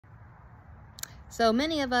So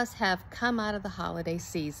many of us have come out of the holiday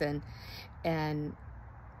season and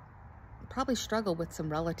probably struggle with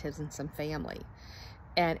some relatives and some family.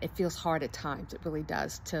 And it feels hard at times, it really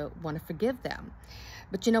does, to want to forgive them.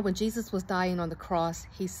 But you know, when Jesus was dying on the cross,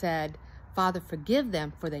 he said, "Father, forgive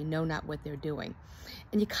them, for they know not what they're doing."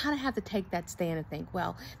 And you kind of have to take that stand and think,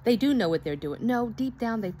 well, they do know what they're doing. No, deep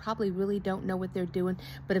down, they probably really don't know what they're doing.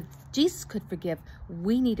 But if Jesus could forgive,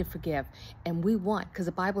 we need to forgive. And we want, because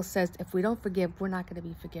the Bible says if we don't forgive, we're not going to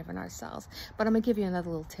be forgiven ourselves. But I'm going to give you another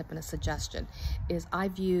little tip and a suggestion, is I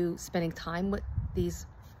view spending time with these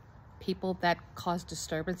people that cause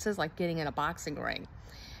disturbances, like getting in a boxing ring.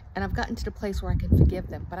 And I've gotten to the place where I can forgive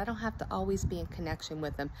them, but I don't have to always be in connection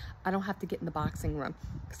with them. I don't have to get in the boxing ring,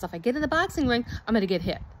 because if I get in the boxing ring, I'm going to get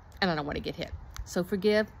hit, and I don't want to get hit. So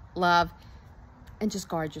forgive, love, and just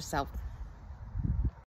guard yourself.